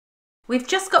We've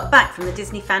just got back from the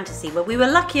Disney Fantasy, where we were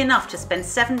lucky enough to spend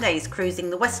 7 days cruising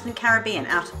the Western Caribbean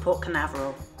out of Port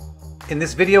Canaveral. In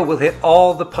this video we'll hit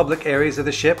all the public areas of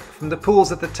the ship, from the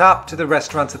pools at the top to the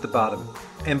restaurants at the bottom.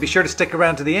 And be sure to stick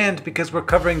around to the end because we're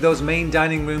covering those main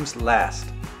dining rooms last.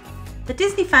 The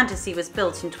Disney Fantasy was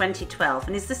built in 2012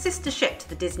 and is the sister ship to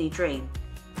the Disney Dream.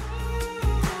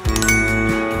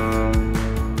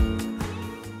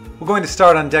 We're going to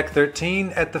start on deck 13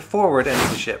 at the forward end of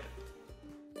the ship.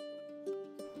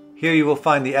 Here you will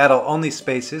find the adult-only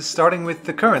spaces, starting with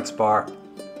the Currents bar.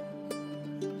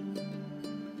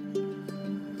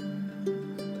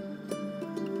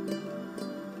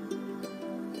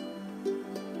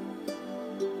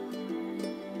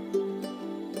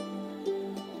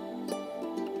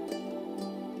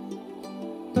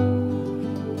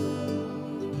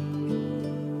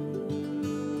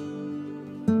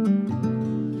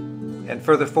 And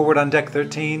further forward on deck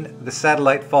 13, the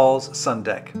Satellite Falls sun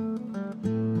deck.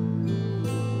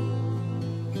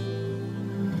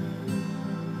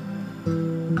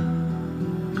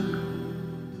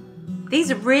 These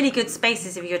are really good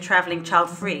spaces if you're travelling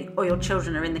child-free or your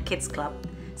children are in the kids club.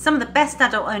 Some of the best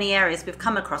adult-only areas we've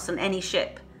come across on any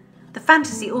ship. The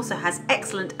Fantasy also has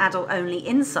excellent adult-only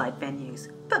inside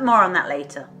venues, but more on that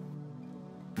later.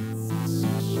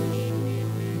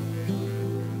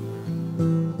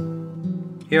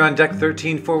 Here on deck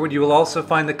 13 forward you will also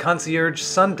find the Concierge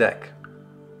sun deck,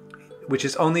 which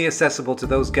is only accessible to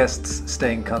those guests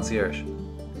staying concierge.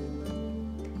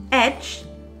 Edge,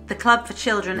 the club for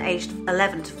children aged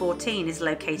 11 to 14, is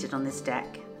located on this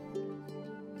deck.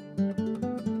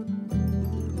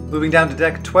 Moving down to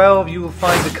deck 12, you will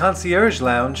find the Concierge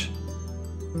Lounge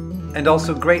and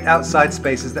also great outside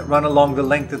spaces that run along the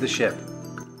length of the ship,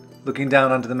 looking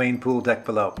down onto the main pool deck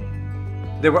below.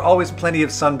 There were always plenty of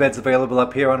sunbeds available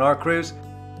up here on our cruise,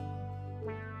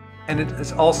 and it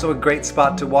is also a great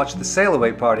spot to watch the sail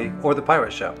away party or the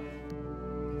pirate show.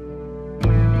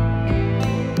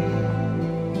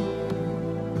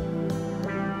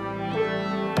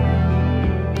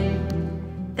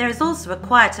 There is also a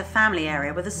quieter family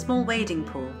area with a small wading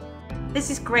pool. This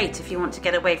is great if you want to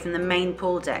get away from the main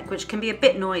pool deck, which can be a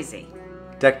bit noisy.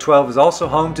 Deck 12 is also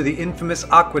home to the infamous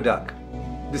Aqueduct.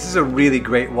 This is a really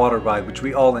great water ride which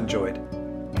we all enjoyed.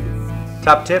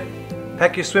 Top tip,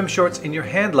 pack your swim shorts in your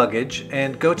hand luggage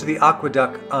and go to the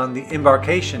Aqueduct on the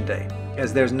embarkation day,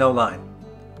 as there's no line.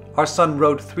 Our son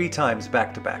rode 3 times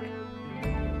back to back.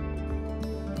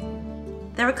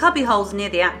 There are cubby holes near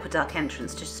the aqueduct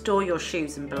entrance to store your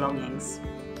shoes and belongings.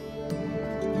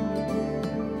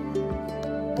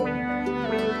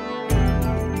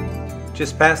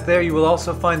 Just past there you will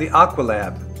also find the Aqua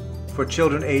Lab for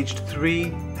children aged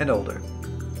 3 and older.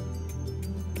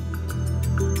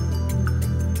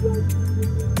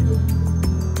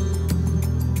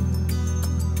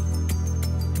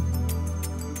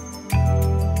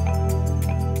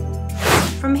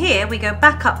 From here we go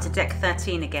back up to deck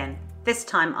 13 again, this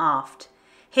time aft.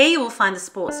 Here you will find the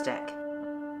sports deck.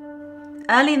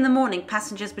 Early in the morning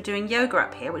passengers were doing yoga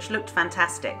up here, which looked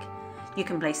fantastic. You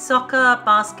can play soccer,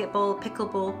 basketball,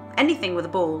 pickleball, anything with a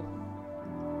ball.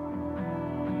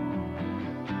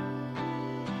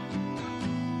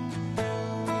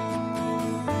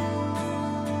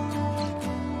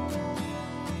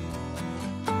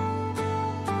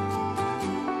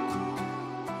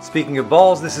 Speaking of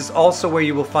balls, this is also where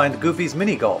you will find Goofy's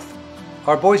Mini Golf.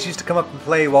 Our boys used to come up and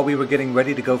play while we were getting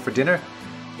ready to go for dinner.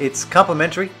 It's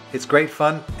complimentary, it's great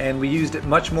fun, and we used it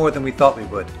much more than we thought we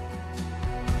would.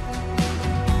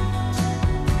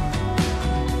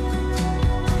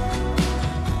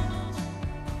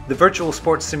 The virtual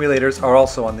sports simulators are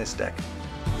also on this deck.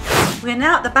 We are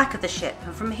now at the back of the ship,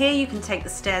 and from here you can take the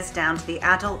stairs down to the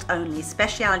adult-only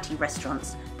specialty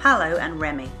restaurants, Palo and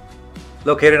Remy.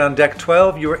 Located on deck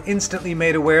 12, you are instantly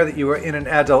made aware that you are in an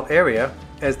adult area,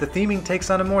 as the theming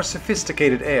takes on a more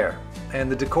sophisticated air,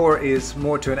 and the decor is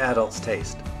more to an adult's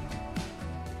taste.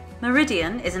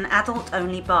 Meridian is an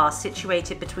adult-only bar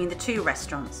situated between the 2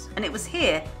 restaurants, and it was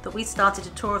here that we started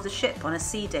a tour of the ship on a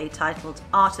sea day titled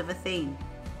Art of a Theme.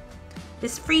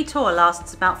 This free tour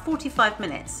lasts about 45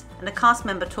 minutes, and a cast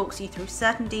member talks you through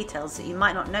certain details that you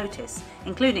might not notice,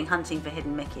 including hunting for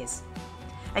hidden Mickeys.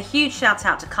 A huge shout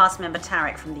out to cast member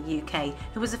Tarek from the UK,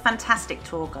 who was a fantastic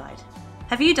tour guide.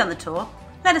 Have you done the tour?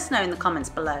 Let us know in the comments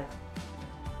below.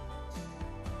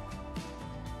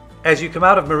 As you come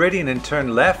out of Meridian and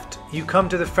turn left, you come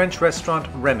to the French restaurant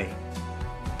Remy.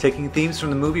 Taking themes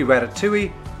from the movie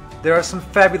Ratatouille, there are some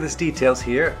fabulous details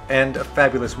here and a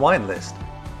fabulous wine list.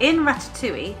 In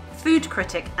Ratatouille, food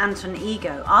critic Anton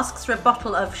Ego asks for a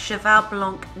bottle of Cheval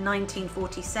Blanc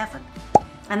 1947.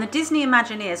 and the Disney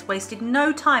Imagineers wasted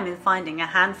no time in finding a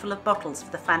handful of bottles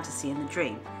for the fantasy and the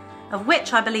dream, of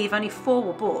which I believe only 4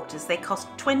 were bought as they cost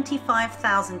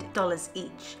 $25,000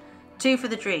 each, 2 for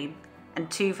the dream and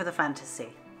 2 for the fantasy.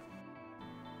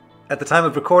 At the time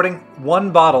of recording,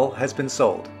 1 bottle has been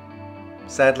sold.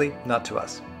 Sadly, not to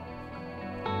us.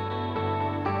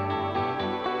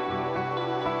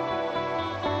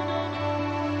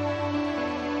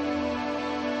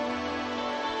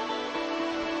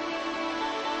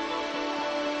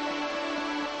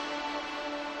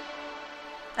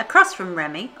 Across from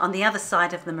Remy, on the other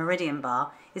side of the Meridian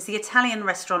Bar, is the Italian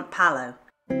restaurant Palo.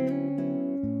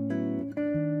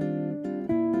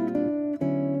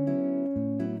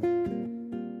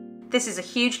 This is a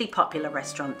hugely popular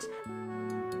restaurant.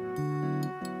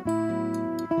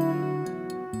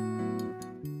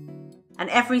 And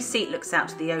every seat looks out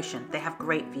to the ocean. They have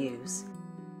great views.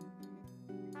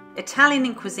 Italian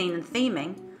in cuisine and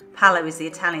theming, Palo is the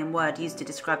Italian word used to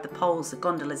describe the poles the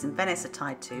gondolas in Venice are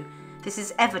tied to. This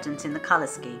is evident in the colour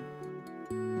scheme.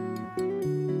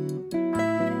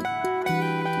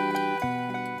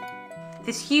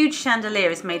 This huge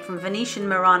chandelier is made from Venetian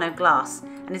Murano glass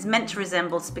and is meant to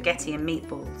resemble spaghetti and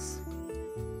meatballs.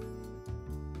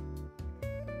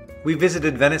 We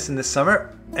visited Venice in the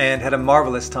summer and had a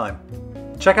marvelous time.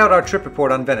 Check out our trip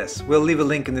report on Venice. We'll leave a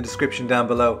link in the description down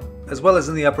below, as well as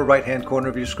in the upper right-hand corner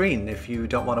of your screen if you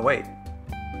don't want to wait.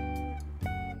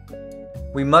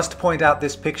 We must point out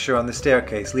this picture on the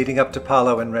staircase leading up to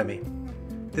Palo and Remy.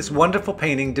 This wonderful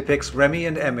painting depicts Remy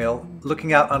and Emile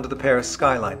looking out onto the Paris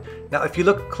skyline. Now, if you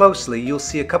look closely, you'll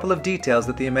see a couple of details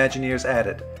that the Imagineers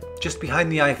added. Just behind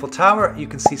the Eiffel Tower, you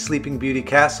can see Sleeping Beauty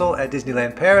Castle at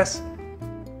Disneyland Paris.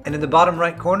 And in the bottom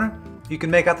right corner, you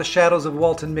can make out the shadows of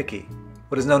Walt and Mickey,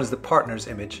 what is known as the partner's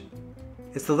image.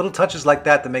 It's the little touches like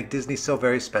that that make Disney so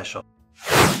very special.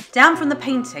 Down from the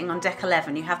painting on deck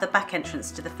 11 you have the back entrance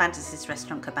to the Fantasy's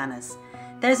restaurant Cabanas.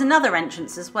 There is another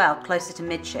entrance as well, closer to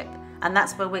midship, and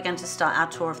that's where we're going to start our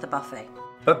tour of the buffet.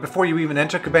 But before you even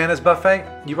enter Cabanas Buffet,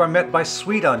 you are met by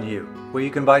Sweet on You, where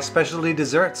you can buy specialty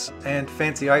desserts and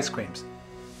fancy ice creams.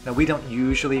 Now, we don't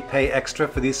usually pay extra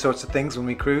for these sorts of things when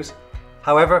we cruise.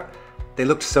 However, they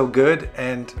looked so good,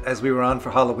 and as we were on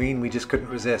for Halloween, we just couldn't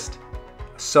resist.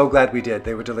 So glad we did.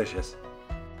 They were delicious.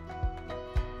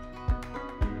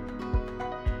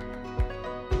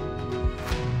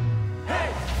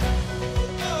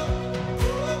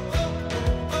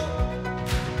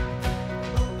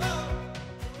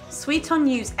 Sweet on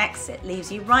You's exit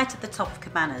leaves you right at the top of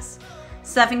Cabanas.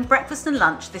 Serving breakfast and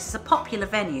lunch, this is a popular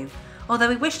venue, although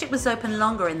we wished it was open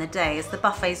longer in the day as the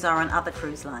buffets are on other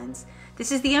cruise lines.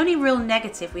 This is the only real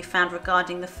negative we found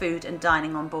regarding the food and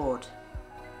dining on board.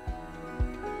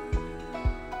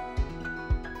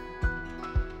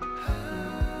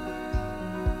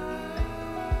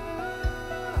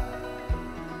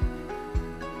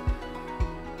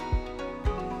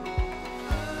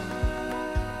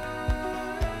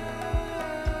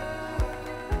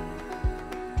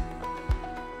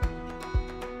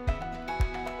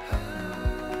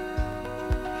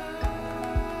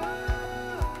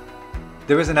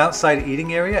 There is an outside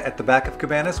eating area at the back of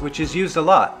Cabanas, which is used a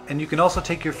lot, and you can also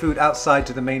take your food outside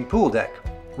to the main pool deck,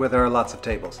 where there are lots of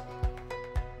tables.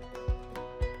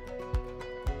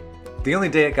 The only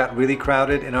day it got really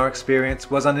crowded in our experience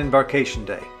was on embarkation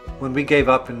day, when we gave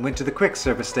up and went to the quick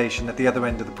service station at the other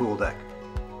end of the pool deck.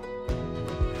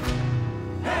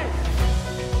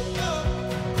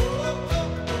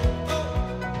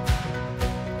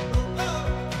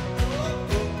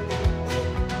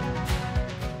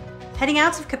 Heading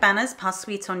out of Cabanas past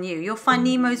Sweet on You, you'll find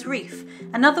Nemo's Reef,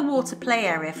 another water play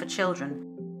area for children.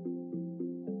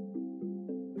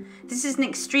 This is an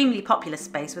extremely popular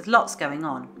space with lots going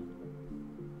on.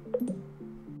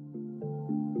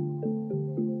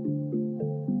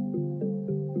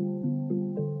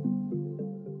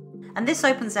 And this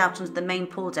opens out onto the main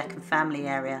pool deck and family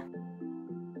area.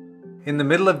 In the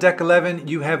middle of deck 11,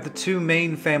 you have the 2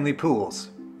 main family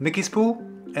pools, Mickey's pool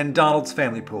and Donald's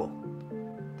family pool.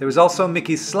 There is also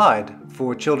Mickey's Slide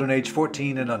for children age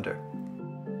 14 and under.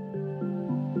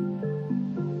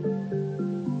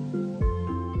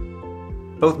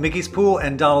 Both Mickey's pool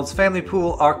and Donald's family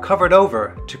pool are covered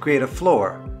over to create a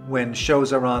floor when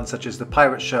shows are on, such as the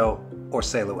Pirate Show or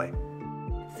Sail Away.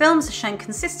 Films are shown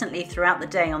consistently throughout the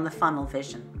day on the Funnel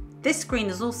Vision. This screen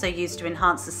is also used to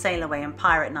enhance the Sail Away and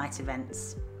Pirate Night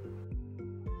events.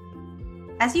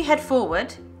 As you head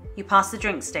forward, you pass the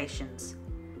drink stations.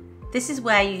 This is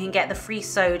where you can get the free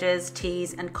sodas,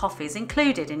 teas and coffees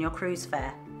included in your cruise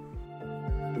fare.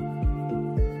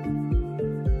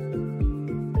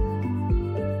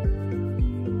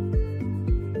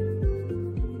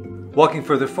 Walking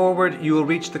further forward, you will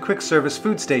reach the quick service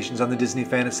food stations on the Disney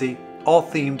Fantasy, all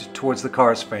themed towards the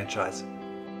Cars franchise.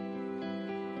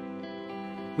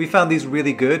 We found these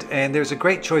really good, and there's a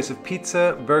great choice of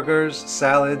pizza, burgers,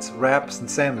 salads, wraps, and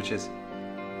sandwiches.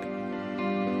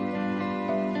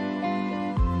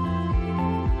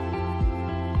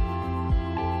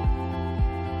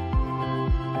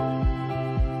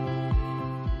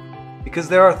 Because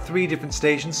there are 3 different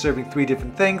stations serving 3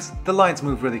 different things, the lines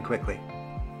move really quickly.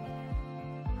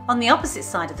 On the opposite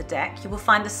side of the deck, you will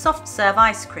find the soft serve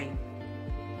ice cream.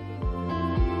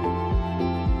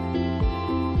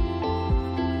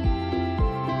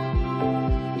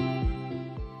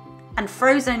 And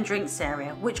Frozone drinks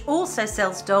area, which also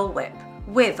sells Dole Whip,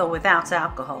 with or without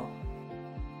alcohol.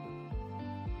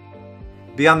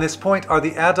 Beyond this point are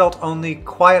the adult-only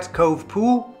Quiet Cove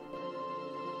Pool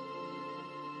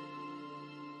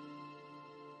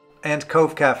and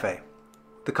Cove Cafe.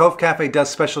 The Cove Cafe does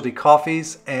specialty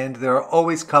coffees, and there are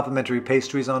always complimentary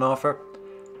pastries on offer.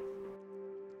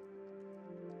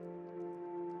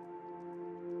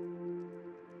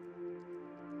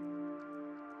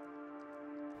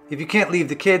 If you can't leave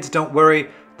the kids, don't worry.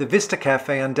 The Vista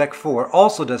Cafe on Deck 4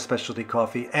 also does specialty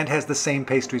coffee and has the same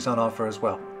pastries on offer as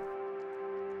well.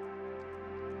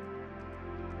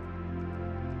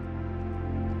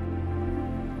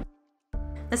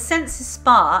 The Senses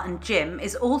Spa and Gym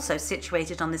is also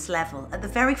situated on this level at the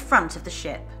very front of the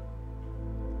ship.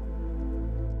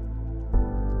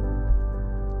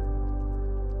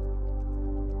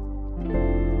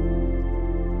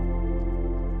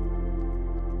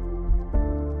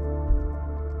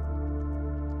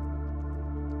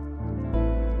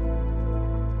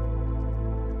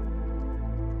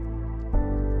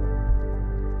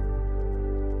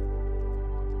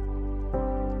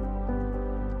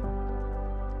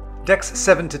 Decks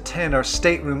 7 to 10 are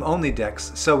stateroom only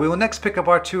decks, so we will next pick up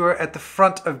our tour at the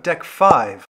front of Deck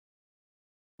 5,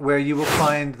 where you will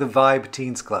find the Vibe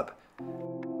Teens Club.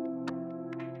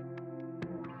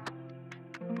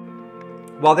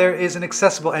 While there is an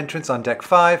accessible entrance on Deck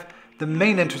 5, the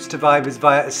main entrance to Vibe is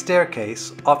via a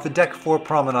staircase off the Deck 4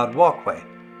 promenade walkway.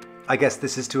 I guess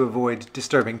this is to avoid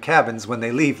disturbing cabins when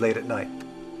they leave late at night.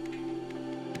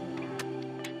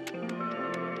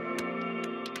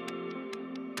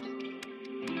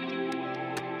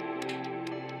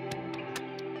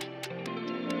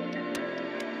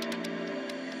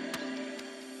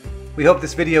 We hope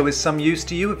this video is some use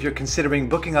to you if you're considering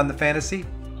booking on the Fantasy,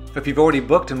 if you've already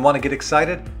booked and want to get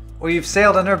excited, or you've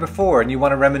sailed on her before and you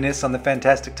want to reminisce on the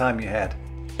fantastic time you had.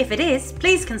 If it is,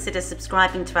 please consider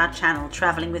subscribing to our channel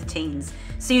Travelling with Teens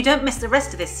so you don't miss the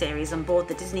rest of this series on board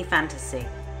the Disney Fantasy.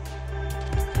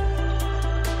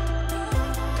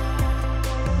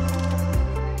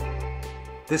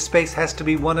 This space has to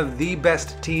be one of the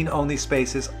best teen-only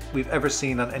spaces we've ever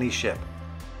seen on any ship.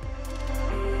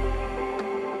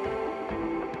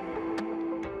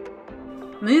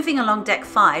 Moving along Deck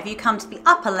 5, you come to the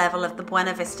upper level of the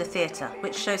Buena Vista Theatre,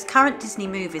 which shows current Disney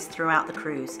movies throughout the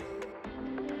cruise.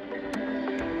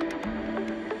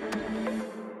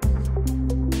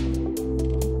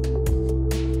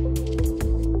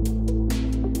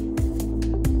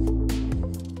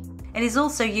 It is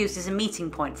also used as a meeting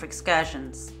point for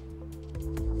excursions.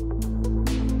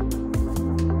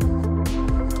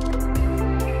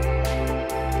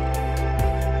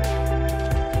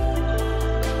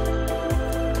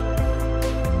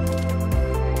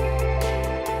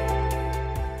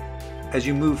 As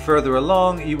you move further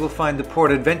along, you will find the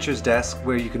Port Adventures desk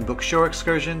where you can book shore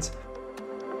excursions,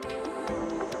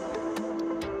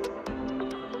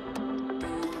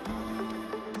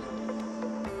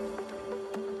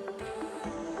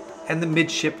 and the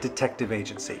Midship Detective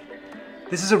Agency.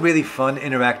 This is a really fun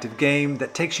interactive game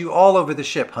that takes you all over the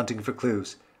ship hunting for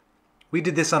clues. We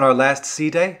did this on our last sea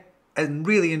day and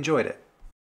really enjoyed it.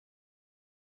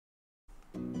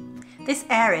 This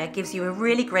area gives you a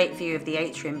really great view of the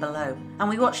atrium below, and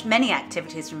we watched many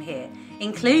activities from here,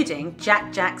 including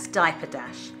Jack Jack's Diaper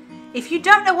Dash. If you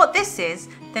don't know what this is,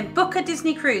 then book a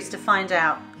Disney cruise to find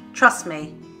out. Trust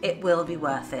me, it will be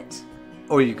worth it.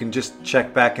 Or you can just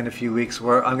check back in a few weeks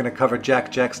where I'm going to cover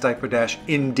Jack Jack's Diaper Dash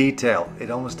in detail. It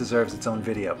almost deserves its own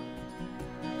video.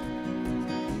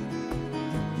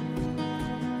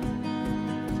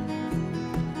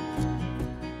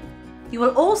 You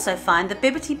will also find the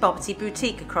Bibbidi Bobbidi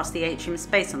Boutique across the atrium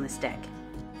space on this deck.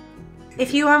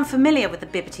 If you are unfamiliar with the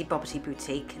Bibbidi Bobbidi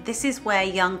Boutique, this is where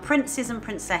young princes and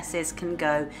princesses can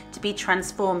go to be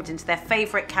transformed into their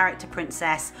favourite character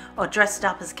princess or dressed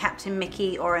up as Captain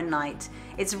Mickey or a knight.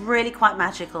 It's really quite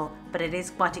magical, but it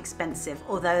is quite expensive,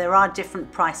 although there are different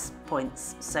price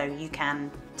points, so you can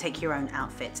take your own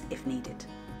outfit if needed.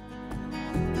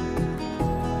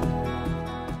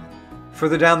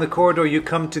 Further down the corridor you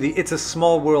come to the It's a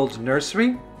Small World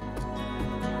nursery.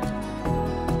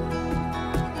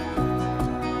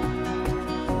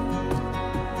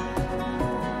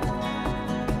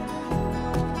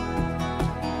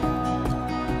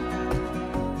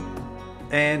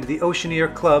 And the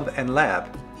Oceaneer Club and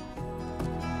Lab.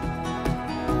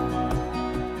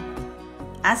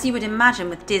 As you would imagine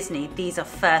with Disney, these are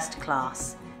first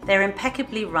class. They're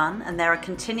impeccably run and there are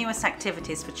continuous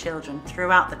activities for children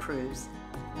throughout the cruise.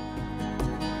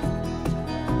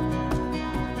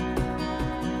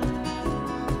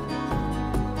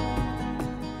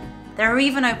 There are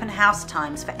even open house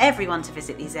times for everyone to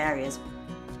visit these areas,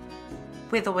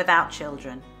 with or without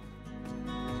children.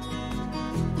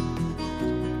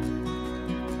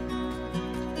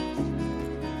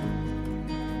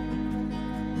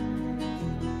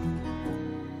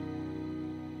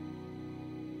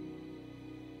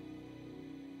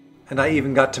 And I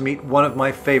even got to meet one of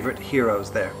my favorite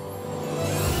heroes there.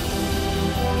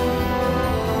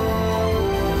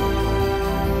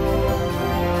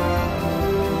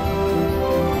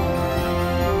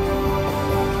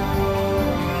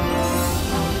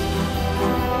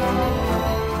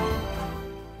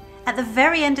 At the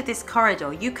very end of this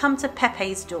corridor, you come to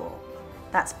Pepe's door.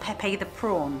 That's Pepe the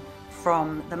Prawn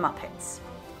from the Muppets.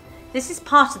 This is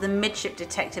part of the Midship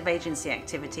Detective Agency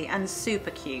activity and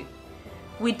super cute.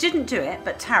 We didn't do it,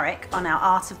 but Tarek, on our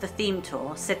Art of the Theme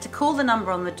tour, said to call the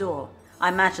number on the door. I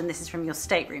imagine this is from your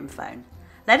stateroom phone.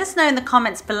 Let us know in the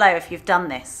comments below if you've done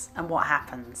this and what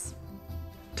happens.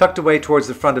 Tucked away towards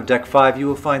the front of Deck 5 you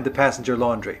will find the passenger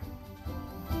laundry.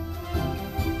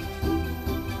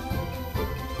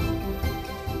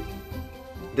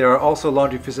 There are also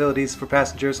laundry facilities for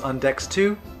passengers on Decks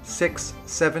 2, 6,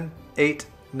 7, 8,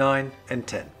 9 and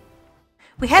 10.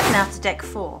 We head now to Deck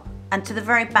 4 and to the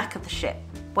very back of the ship,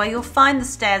 where you'll find the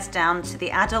stairs down to the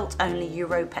adult-only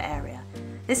Europa area.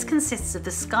 This consists of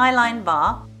the Skyline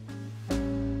Bar,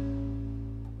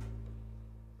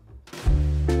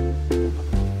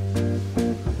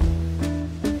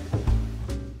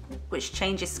 which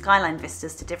changes skyline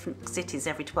vistas to different cities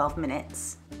every 12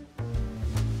 minutes.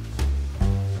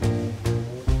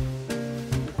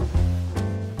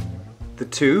 The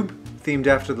Tube, themed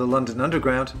after the London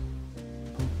Underground.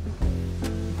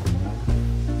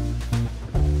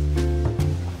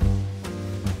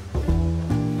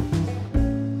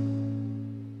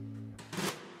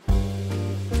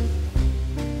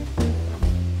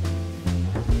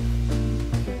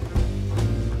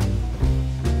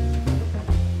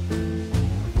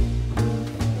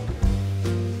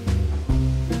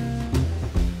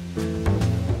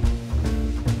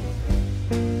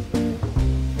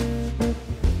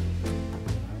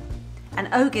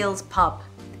 O'Gill's pub.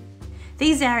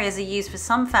 These areas are used for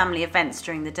some family events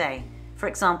during the day. For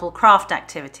example, craft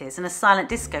activities and a silent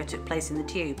disco took place in the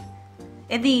Tube.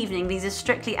 In the evening, these are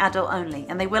strictly adult only,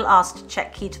 and they will ask to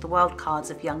check Key to the World cards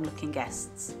of young looking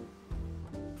guests.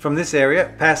 From this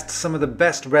area, past some of the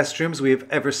best restrooms we have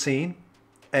ever seen,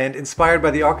 and inspired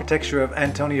by the architecture of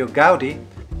Antonio Gaudi,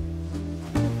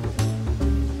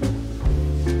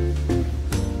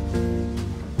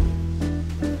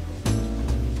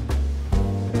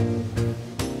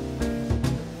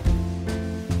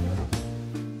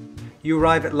 you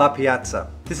arrive at La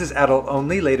Piazza. This is adult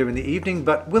only later in the evening,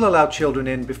 but will allow children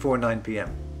in before 9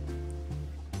 p.m.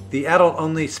 The adult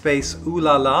only space Ooh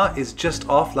La La is just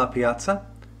off La Piazza.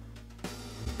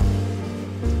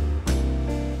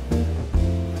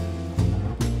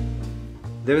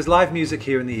 There is live music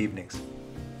here in the evenings.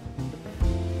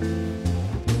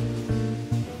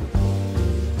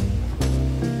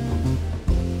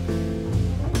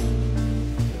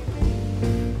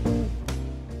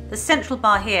 The central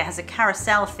bar here has a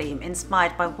carousel theme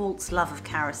inspired by Walt's love of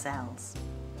carousels.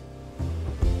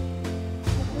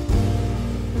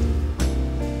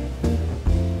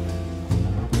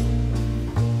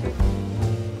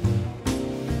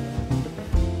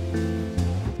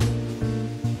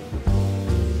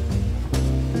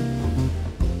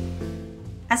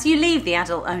 As you leave the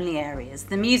adult-only areas,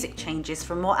 the music changes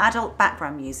from more adult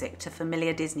background music to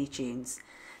familiar Disney tunes.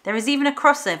 There is even a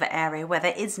crossover area where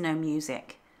there is no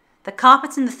music. The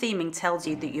carpet and the theming tells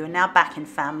you that you are now back in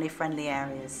family-friendly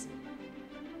areas.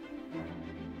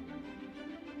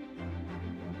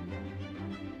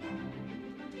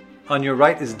 On your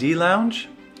right is D Lounge.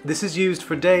 This is used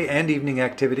for day and evening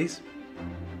activities.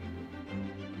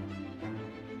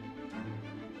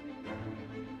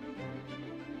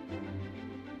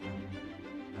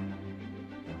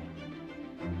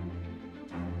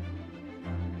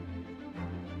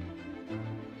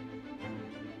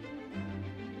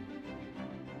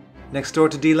 Next door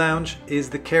to D Lounge is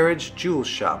the Carriage Jewels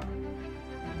Shop.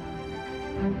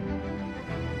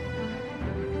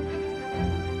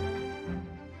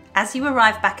 As you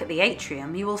arrive back at the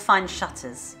atrium, you will find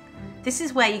shutters. This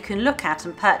is where you can look at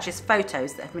and purchase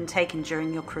photos that have been taken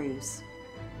during your cruise.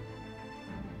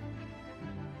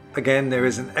 Again, there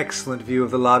is an excellent view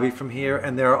of the lobby from here,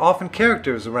 and there are often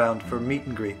characters around for meet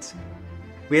and greets.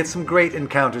 We had some great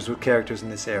encounters with characters in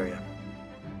this area.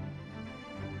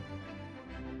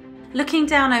 Looking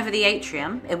down over the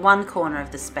atrium, in one corner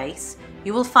of the space,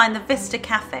 you will find the Vista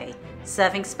Cafe,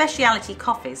 serving specialty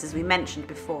coffees as we mentioned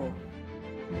before.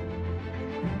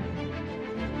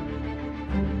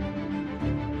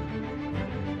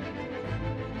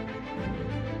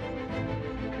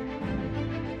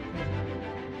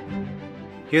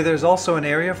 Here there's also an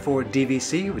area for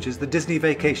DVC, which is the Disney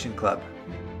Vacation Club.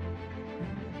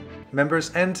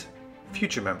 Members and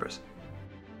future members.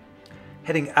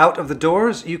 Heading out of the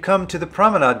doors, you come to the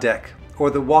promenade deck, or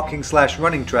the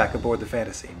walking/running track aboard the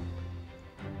Fantasy.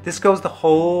 This goes the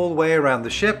whole way around the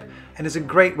ship and is a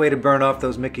great way to burn off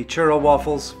those Mickey churro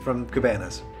waffles from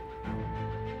Cabanas.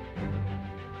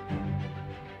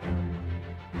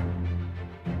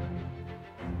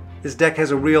 This deck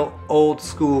has a real old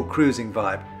school cruising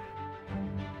vibe.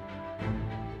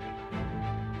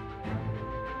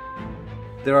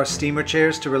 There are steamer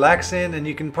chairs to relax in, and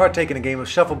you can partake in a game of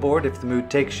shuffleboard if the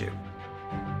mood takes you.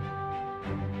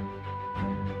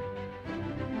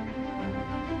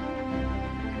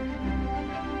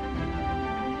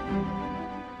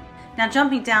 Now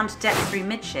jumping down to deck 3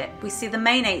 midship, we see the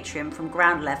main atrium from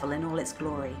ground level in all its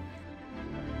glory.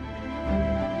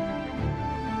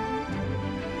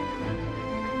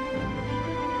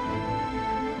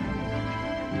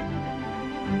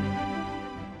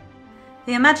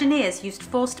 The Imagineers used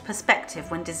forced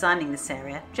perspective when designing this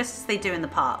area, just as they do in the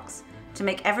parks, to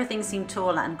make everything seem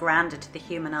taller and grander to the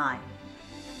human eye.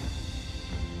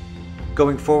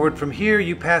 Going forward from here,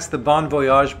 you pass the Bon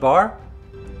Voyage bar,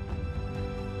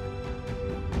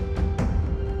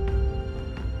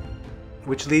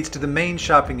 which leads to the main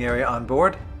shopping area on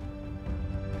board.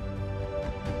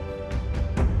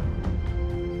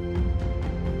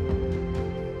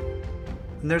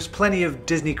 And there's plenty of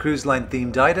Disney Cruise Line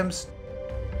themed items.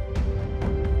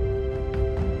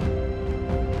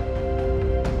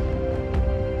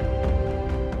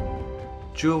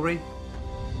 Jewelry,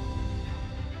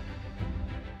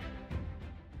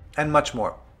 and much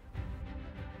more.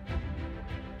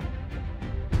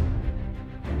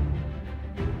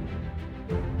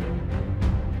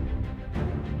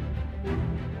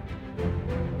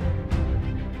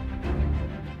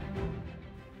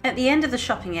 At the end of the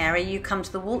shopping area, you come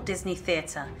to the Walt Disney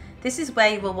Theatre. This is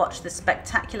where you will watch the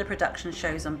spectacular production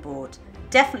shows on board.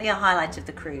 Definitely a highlight of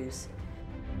the cruise.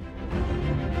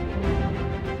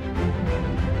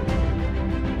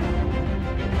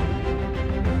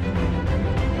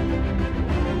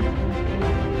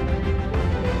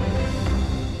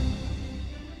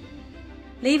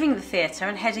 Leaving the theatre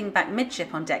and heading back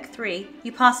midship on deck 3,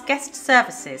 you pass guest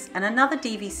services and another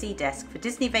DVC desk for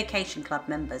Disney Vacation Club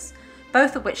members,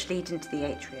 both of which lead into the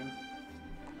atrium.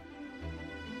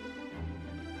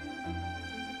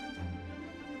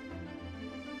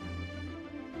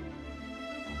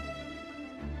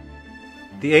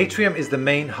 The atrium is the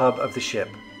main hub of the ship,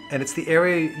 and it's the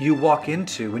area you walk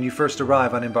into when you first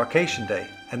arrive on embarkation day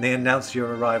and they announce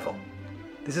your arrival.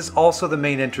 This is also the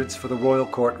main entrance for the Royal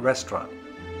Court restaurant,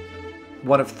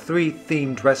 one of 3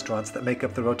 themed restaurants that make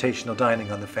up the rotational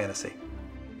dining on the Fantasy.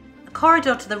 A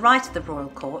corridor to the right of the Royal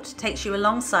Court takes you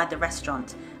alongside the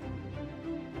restaurant.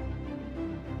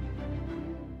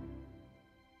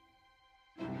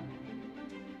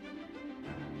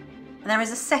 And there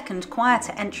is a second,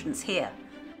 quieter entrance here.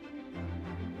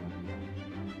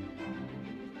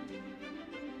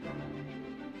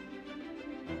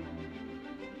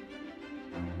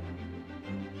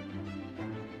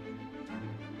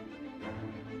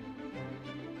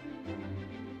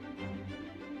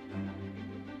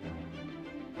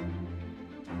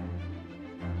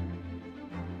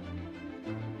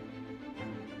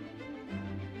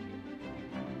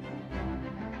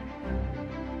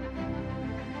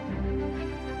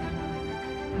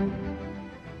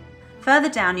 Further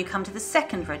down you come to the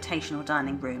second rotational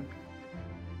dining room,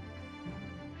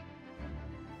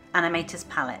 Animator's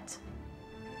Palette.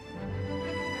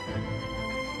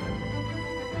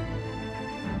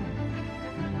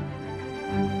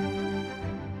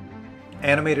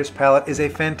 Animator's Palette is a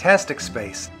fantastic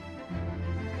space.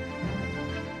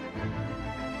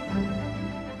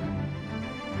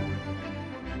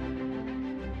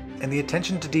 And the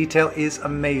attention to detail is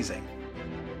amazing.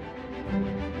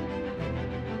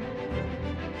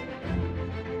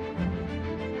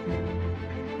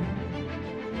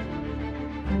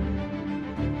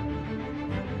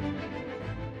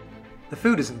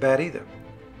 food isn't bad either.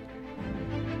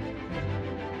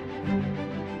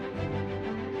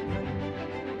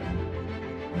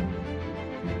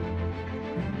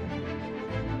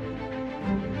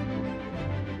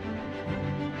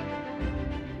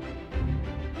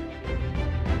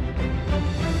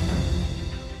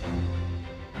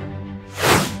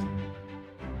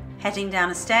 Heading down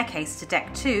a staircase to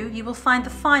deck 2, you will find the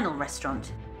final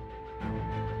restaurant.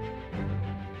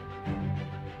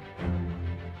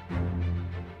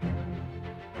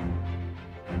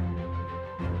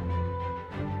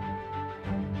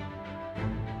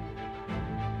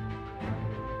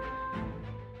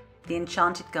 The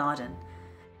Enchanted Garden.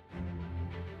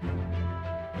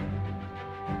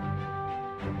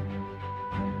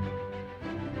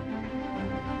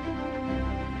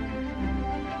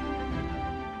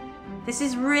 This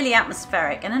is really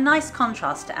atmospheric and a nice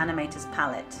contrast to Animator's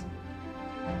palette.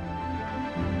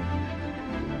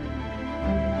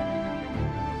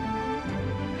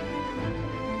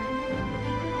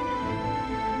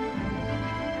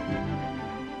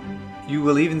 You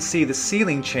will even see the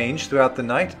ceiling change throughout the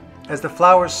night as the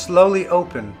flowers slowly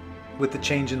open with the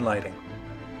change in lighting.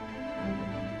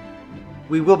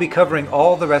 We will be covering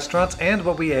all the restaurants and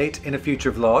what we ate in a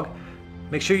future vlog.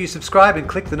 Make sure you subscribe and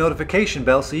click the notification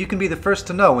bell so you can be the first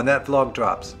to know when that vlog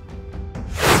drops.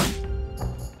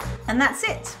 And that's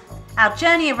it! Our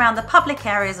journey around the public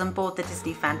areas on board the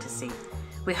Disney Fantasy.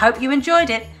 We hope you enjoyed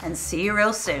it and see you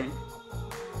real soon.